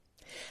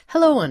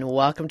Hello and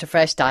welcome to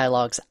Fresh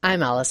Dialogues.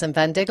 I'm Alison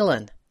Van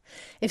Diggelen.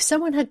 If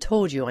someone had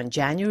told you on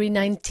January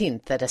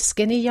 19th that a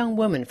skinny young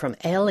woman from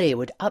LA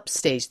would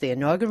upstage the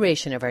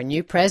inauguration of our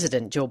new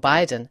president, Joe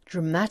Biden,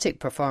 dramatic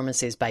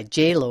performances by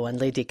J-Lo and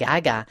Lady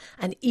Gaga,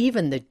 and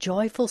even the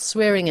joyful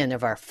swearing-in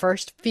of our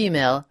first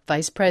female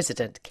vice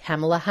president,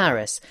 Kamala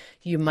Harris,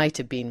 you might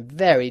have been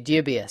very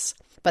dubious.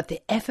 But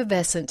the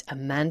effervescent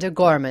Amanda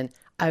Gorman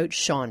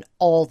outshone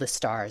all the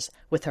stars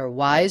with her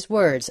wise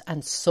words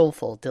and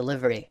soulful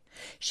delivery.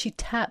 She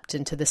tapped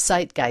into the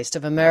zeitgeist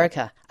of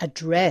America,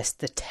 addressed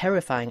the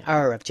terrifying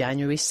hour of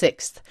January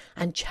 6th,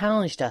 and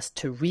challenged us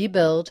to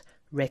rebuild,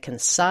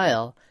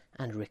 reconcile,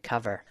 and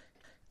recover.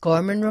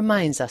 Gorman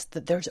reminds us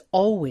that there's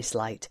always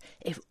light,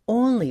 if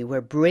only we're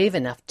brave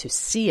enough to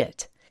see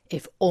it,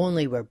 if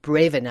only we're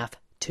brave enough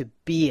to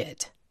be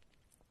it.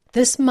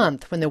 This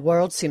month, when the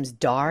world seems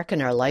dark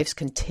and our lives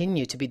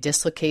continue to be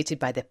dislocated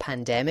by the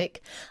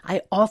pandemic,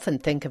 I often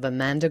think of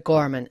Amanda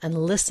Gorman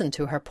and listen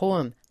to her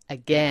poem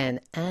again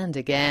and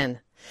again.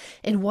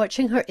 In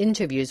watching her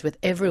interviews with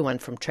everyone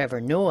from Trevor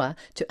Noah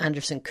to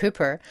Anderson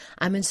Cooper,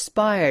 I'm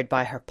inspired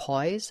by her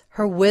poise,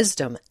 her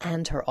wisdom,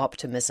 and her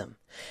optimism.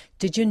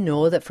 Did you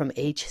know that from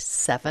age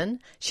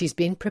 7, she's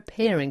been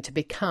preparing to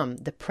become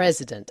the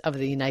President of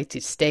the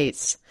United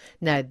States?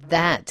 Now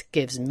that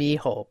gives me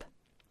hope.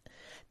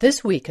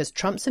 This week, as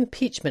Trump's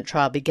impeachment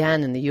trial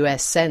began in the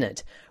US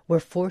Senate, we're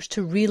forced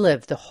to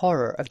relive the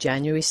horror of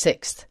January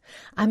 6th.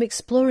 I'm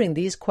exploring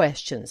these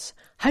questions.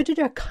 How did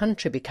our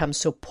country become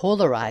so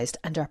polarised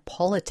and our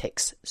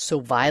politics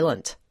so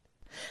violent?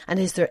 And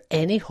is there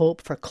any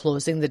hope for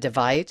closing the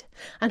divide?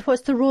 And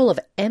what's the role of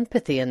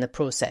empathy in the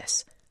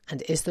process?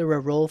 And is there a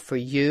role for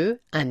you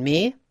and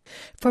me?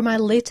 For my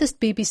latest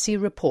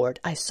BBC report,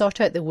 I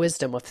sought out the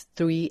wisdom of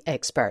 3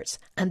 experts,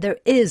 and there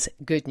is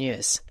good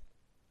news.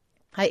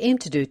 I aim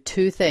to do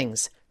 2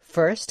 things.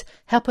 First,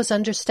 help us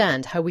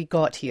understand how we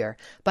got here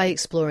by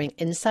exploring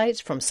insights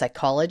from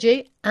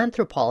psychology,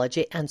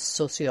 anthropology and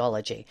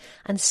sociology.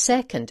 And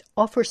second,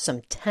 offer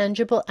some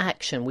tangible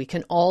action we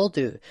can all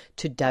do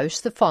to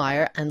douse the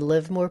fire and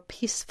live more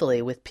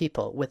peacefully with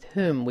people with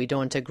whom we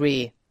don't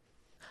agree.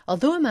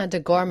 Although Amanda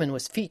Gorman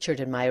was featured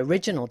in my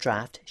original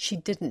draft, she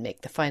didn't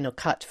make the final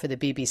cut for the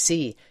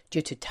BBC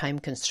due to time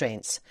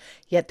constraints.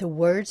 Yet the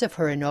words of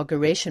her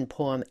inauguration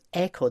poem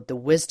echoed the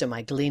wisdom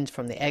I gleaned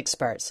from the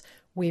experts.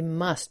 We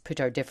must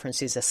put our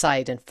differences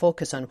aside and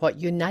focus on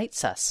what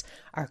unites us,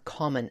 our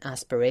common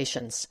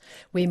aspirations.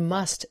 We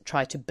must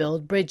try to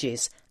build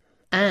bridges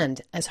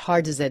and, as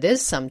hard as it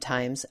is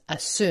sometimes,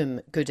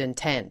 assume good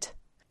intent.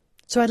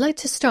 So I'd like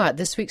to start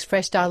this week's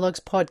Fresh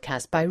Dialogues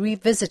podcast by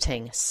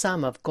revisiting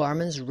some of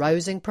Gorman's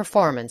rousing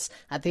performance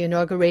at the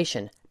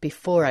inauguration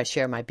before I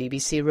share my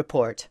BBC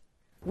report.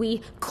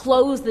 We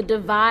close the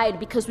divide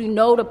because we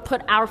know to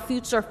put our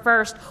future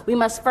first. We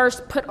must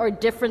first put our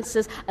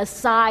differences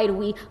aside.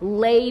 We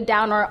lay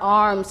down our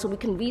arms so we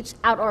can reach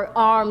out our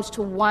arms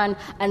to one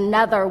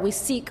another. We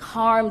seek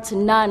harm to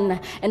none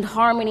and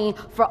harmony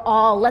for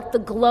all. Let the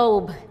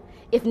globe,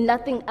 if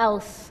nothing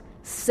else,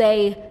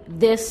 say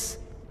this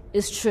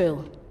is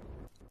true.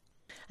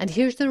 And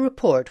here's the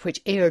report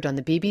which aired on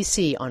the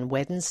BBC on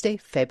Wednesday,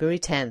 February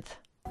 10th.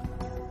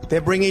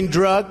 They're bringing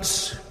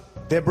drugs,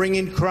 they're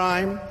bringing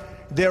crime,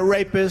 they're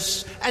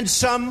rapists, and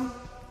some,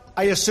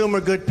 I assume,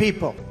 are good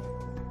people.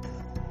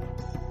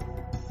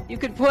 You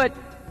could put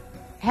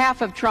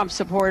half of Trump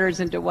supporters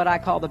into what I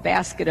call the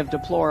basket of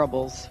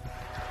deplorables.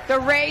 The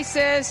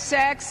racist,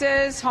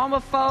 sexist,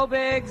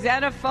 homophobic,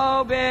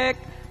 xenophobic,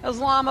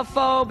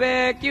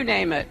 Islamophobic, you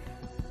name it.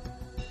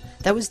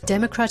 That was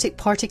Democratic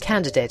Party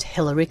candidate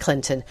Hillary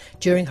Clinton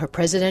during her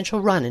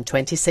presidential run in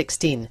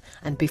 2016,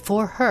 and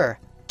before her,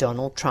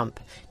 Donald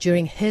Trump,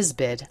 during his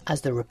bid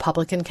as the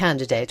Republican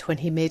candidate when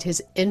he made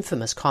his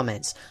infamous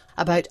comments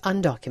about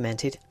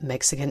undocumented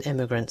Mexican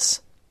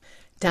immigrants.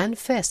 Dan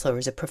Fessler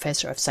is a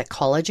professor of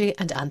psychology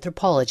and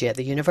anthropology at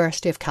the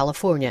University of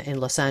California in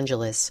Los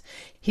Angeles.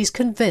 He's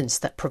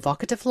convinced that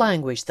provocative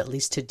language that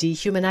leads to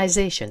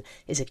dehumanization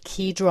is a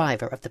key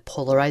driver of the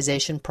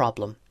polarization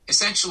problem.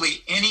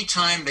 Essentially, any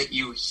time that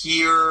you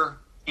hear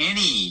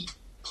any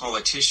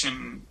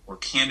politician or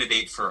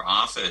candidate for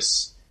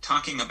office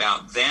talking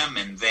about them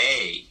and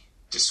they,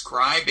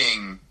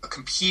 describing a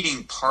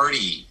competing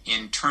party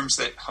in terms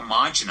that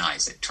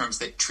homogenize it, terms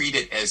that treat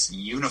it as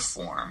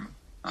uniform,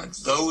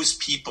 those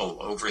people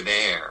over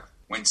there,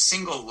 when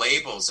single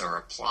labels are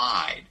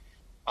applied,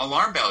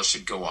 alarm bells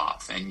should go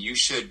off, and you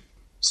should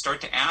start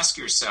to ask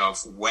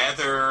yourself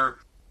whether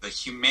the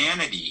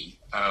humanity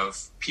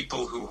of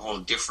people who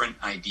hold different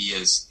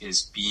ideas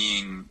is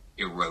being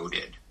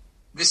eroded.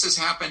 This has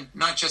happened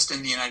not just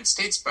in the United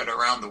States, but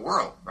around the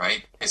world,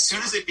 right? As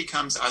soon as it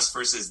becomes us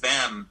versus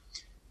them,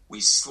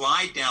 we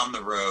slide down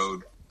the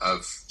road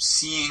of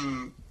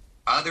seeing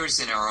others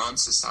in our own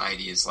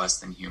society as less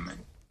than human.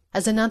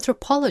 As an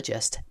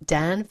anthropologist,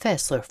 Dan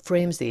Fessler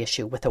frames the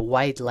issue with a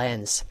wide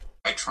lens.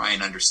 I try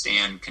and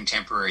understand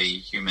contemporary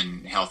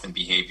human health and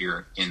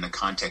behavior in the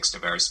context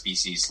of our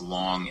species'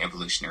 long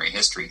evolutionary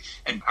history.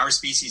 And our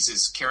species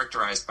is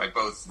characterized by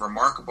both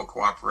remarkable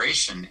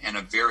cooperation and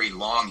a very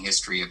long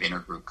history of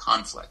intergroup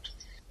conflict.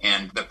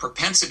 And the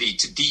propensity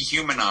to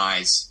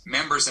dehumanize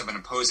members of an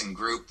opposing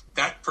group,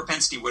 that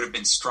propensity would have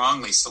been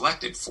strongly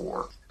selected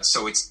for.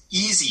 So it's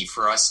easy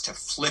for us to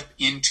flip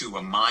into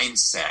a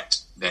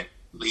mindset that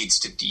leads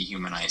to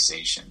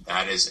dehumanization.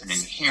 That is an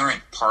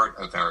inherent part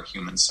of our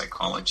human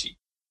psychology.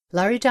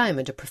 Larry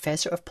Diamond, a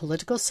professor of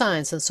political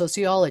science and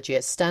sociology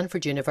at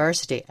Stanford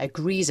University,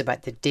 agrees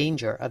about the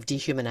danger of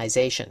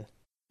dehumanization.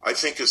 I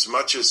think as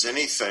much as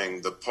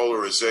anything, the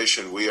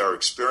polarization we are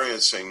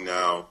experiencing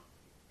now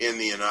in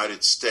the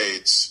United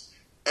States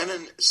and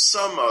in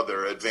some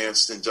other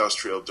advanced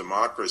industrial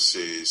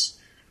democracies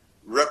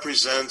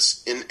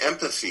represents an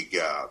empathy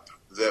gap,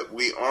 that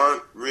we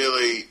aren't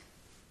really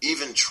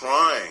even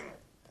trying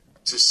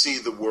to see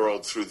the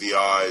world through the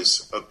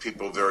eyes of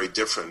people very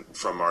different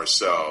from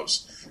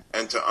ourselves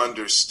and to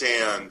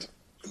understand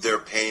their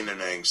pain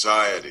and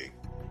anxiety.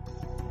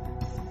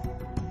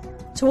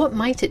 So what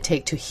might it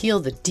take to heal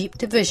the deep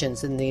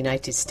divisions in the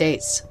United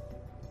States?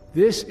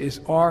 This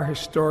is our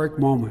historic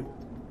moment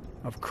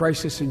of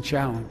crisis and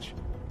challenge,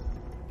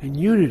 and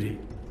unity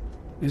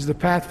is the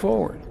path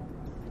forward.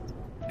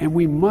 And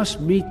we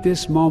must meet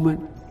this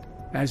moment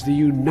as the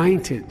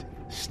United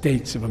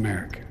States of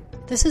America.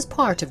 This is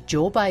part of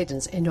Joe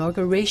Biden's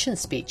inauguration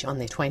speech on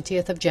the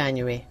 20th of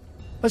January.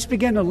 Let's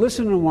begin to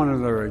listen to one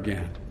another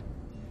again,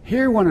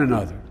 hear one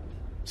another,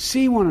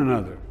 see one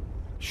another,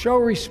 show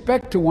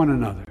respect to one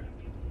another.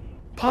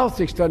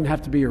 Politics doesn't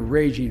have to be a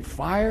raging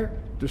fire,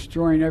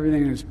 destroying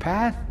everything in its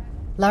path.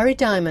 Larry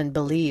Diamond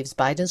believes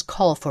Biden's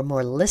call for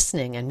more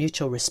listening and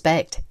mutual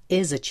respect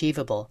is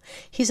achievable.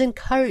 He's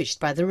encouraged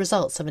by the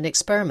results of an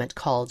experiment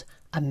called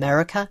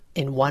America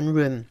in One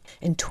Room.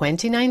 In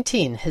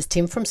 2019, his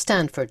team from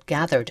Stanford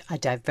gathered a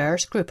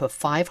diverse group of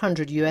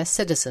 500 US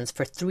citizens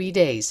for 3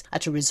 days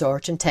at a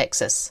resort in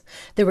Texas.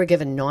 They were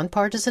given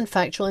nonpartisan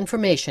factual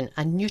information,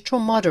 and neutral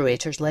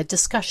moderators led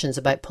discussions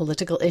about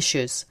political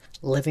issues.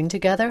 Living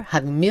together,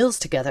 having meals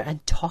together,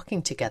 and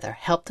talking together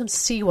helped them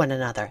see one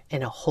another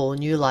in a whole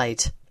new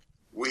light.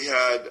 We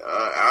had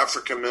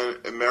African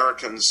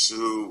Americans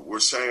who were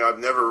saying, I've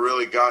never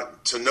really gotten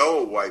to know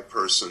a white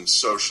person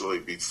socially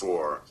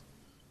before.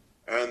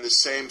 And the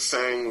same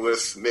thing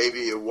with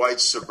maybe a white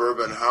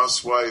suburban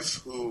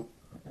housewife who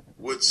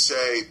would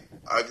say,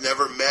 I've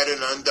never met an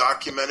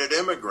undocumented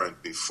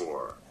immigrant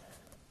before.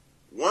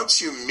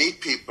 Once you meet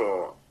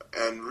people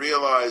and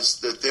realize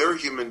that they're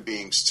human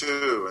beings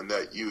too, and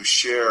that you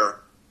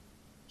share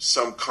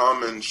some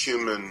common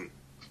human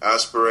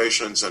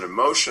aspirations and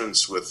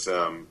emotions with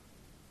them,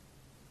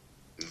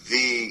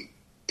 the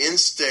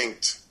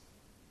instinct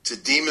to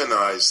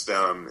demonize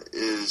them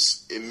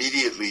is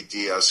immediately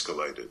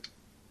de-escalated.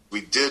 We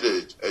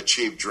did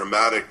achieve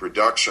dramatic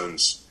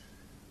reductions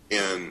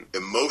in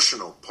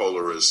emotional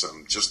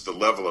polarism, just the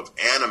level of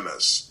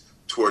animus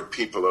toward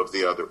people of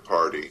the other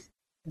party.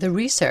 The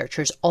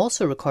researchers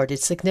also recorded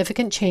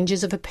significant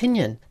changes of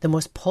opinion. The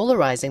most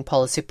polarizing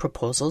policy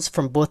proposals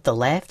from both the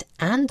left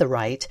and the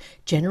right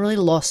generally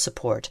lost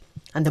support,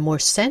 and the more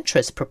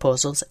centrist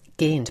proposals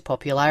gained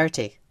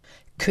popularity.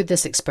 Could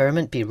this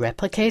experiment be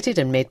replicated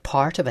and made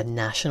part of a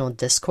national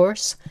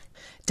discourse?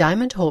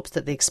 Diamond hopes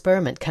that the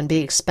experiment can be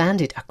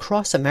expanded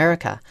across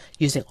America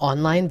using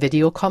online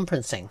video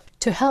conferencing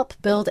to help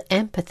build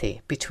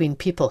empathy between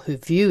people who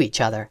view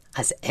each other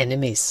as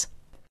enemies.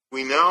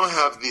 We now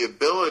have the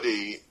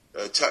ability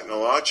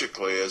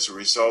technologically, as a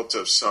result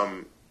of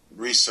some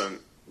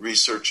recent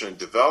research and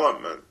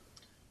development,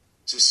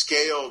 to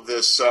scale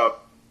this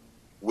up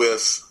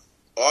with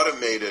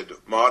automated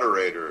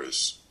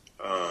moderators,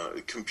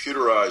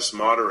 computerized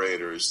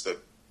moderators that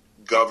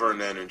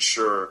govern and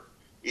ensure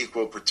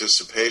equal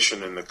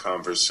participation in the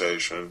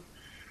conversation,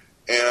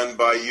 and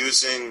by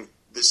using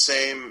the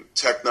same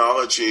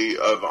technology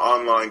of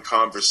online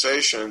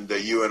conversation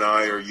that you and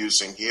I are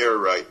using here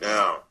right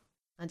now.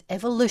 And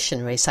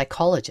evolutionary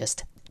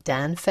psychologist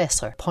Dan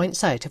Fessler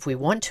points out if we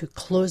want to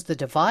close the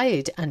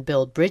divide and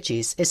build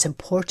bridges, it's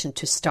important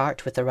to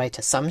start with the right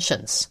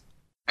assumptions.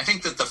 I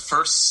think that the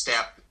first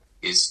step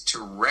is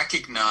to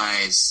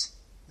recognize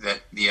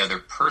that the other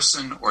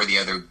person or the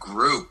other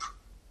group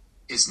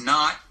is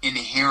not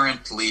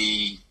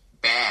inherently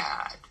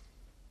bad.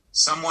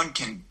 Someone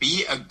can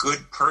be a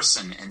good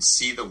person and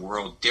see the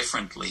world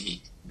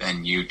differently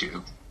than you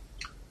do.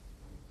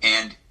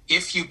 And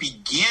if you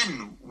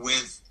begin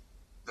with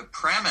the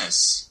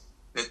premise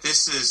that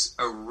this is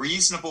a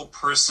reasonable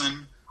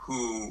person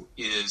who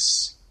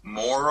is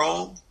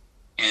moral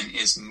and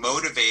is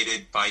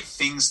motivated by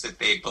things that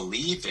they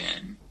believe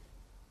in,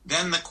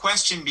 then the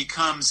question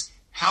becomes,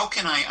 how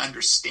can I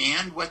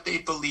understand what they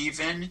believe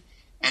in?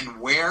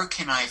 And where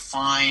can I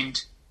find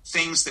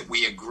things that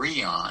we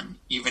agree on,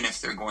 even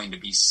if there are going to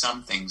be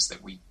some things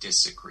that we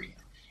disagree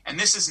on? And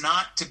this is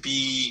not to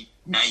be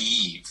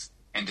naive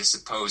and to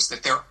suppose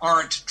that there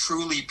aren't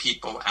truly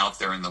people out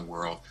there in the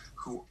world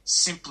who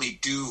simply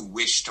do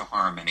wish to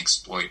harm and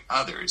exploit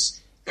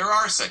others. There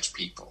are such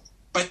people.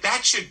 But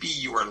that should be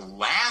your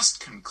last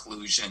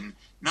conclusion,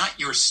 not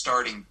your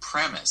starting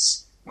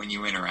premise when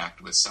you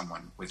interact with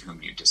someone with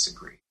whom you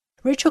disagree.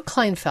 Rachel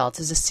Kleinfeld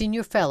is a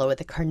senior fellow at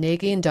the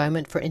Carnegie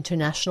Endowment for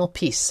International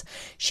Peace.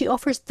 She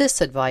offers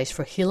this advice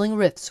for healing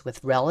rifts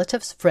with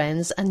relatives,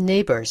 friends, and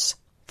neighbours.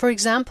 For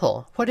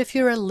example, what if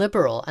you're a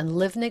liberal and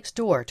live next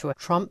door to a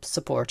Trump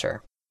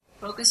supporter?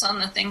 Focus on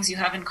the things you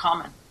have in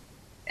common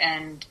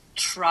and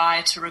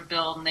try to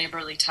rebuild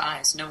neighborly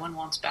ties. No one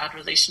wants bad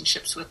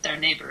relationships with their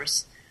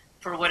neighbors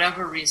for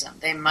whatever reason.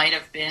 They might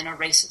have been a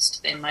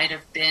racist. They might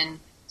have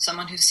been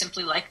someone who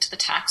simply liked the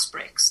tax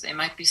breaks. They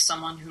might be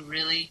someone who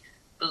really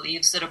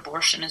believes that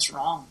abortion is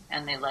wrong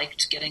and they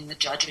liked getting the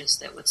judges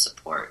that would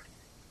support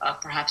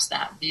perhaps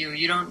that view.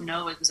 You don't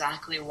know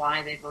exactly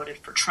why they voted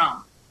for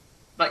Trump,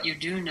 but you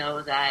do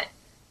know that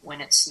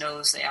when it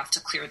snows, they have to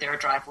clear their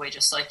driveway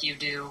just like you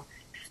do.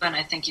 And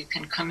I think you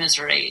can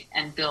commiserate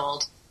and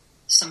build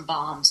some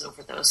bonds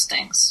over those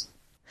things.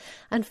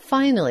 And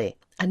finally,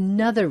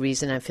 another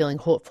reason I'm feeling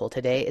hopeful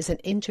today is an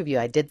interview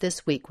I did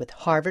this week with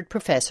Harvard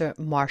professor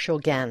Marshall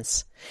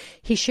Ganz.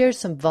 He shares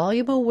some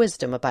valuable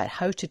wisdom about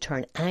how to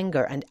turn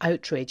anger and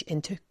outrage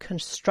into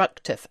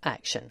constructive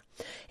action.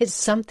 It's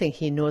something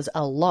he knows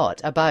a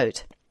lot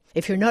about.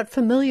 If you're not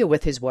familiar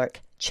with his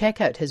work,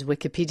 check out his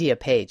Wikipedia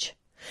page.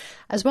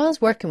 As well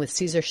as working with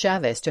Cesar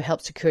Chavez to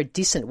help secure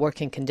decent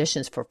working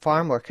conditions for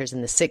farm workers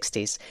in the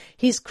 60s,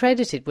 he's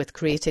credited with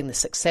creating the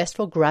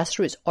successful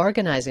grassroots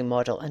organising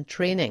model and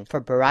training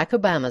for Barack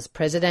Obama's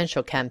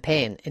presidential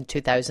campaign in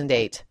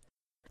 2008.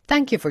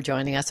 Thank you for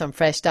joining us on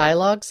Fresh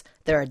Dialogues.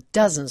 There are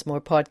dozens more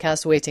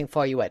podcasts waiting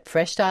for you at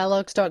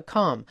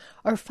freshdialogues.com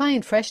or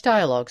find Fresh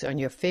Dialogues on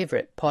your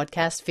favourite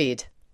podcast feed.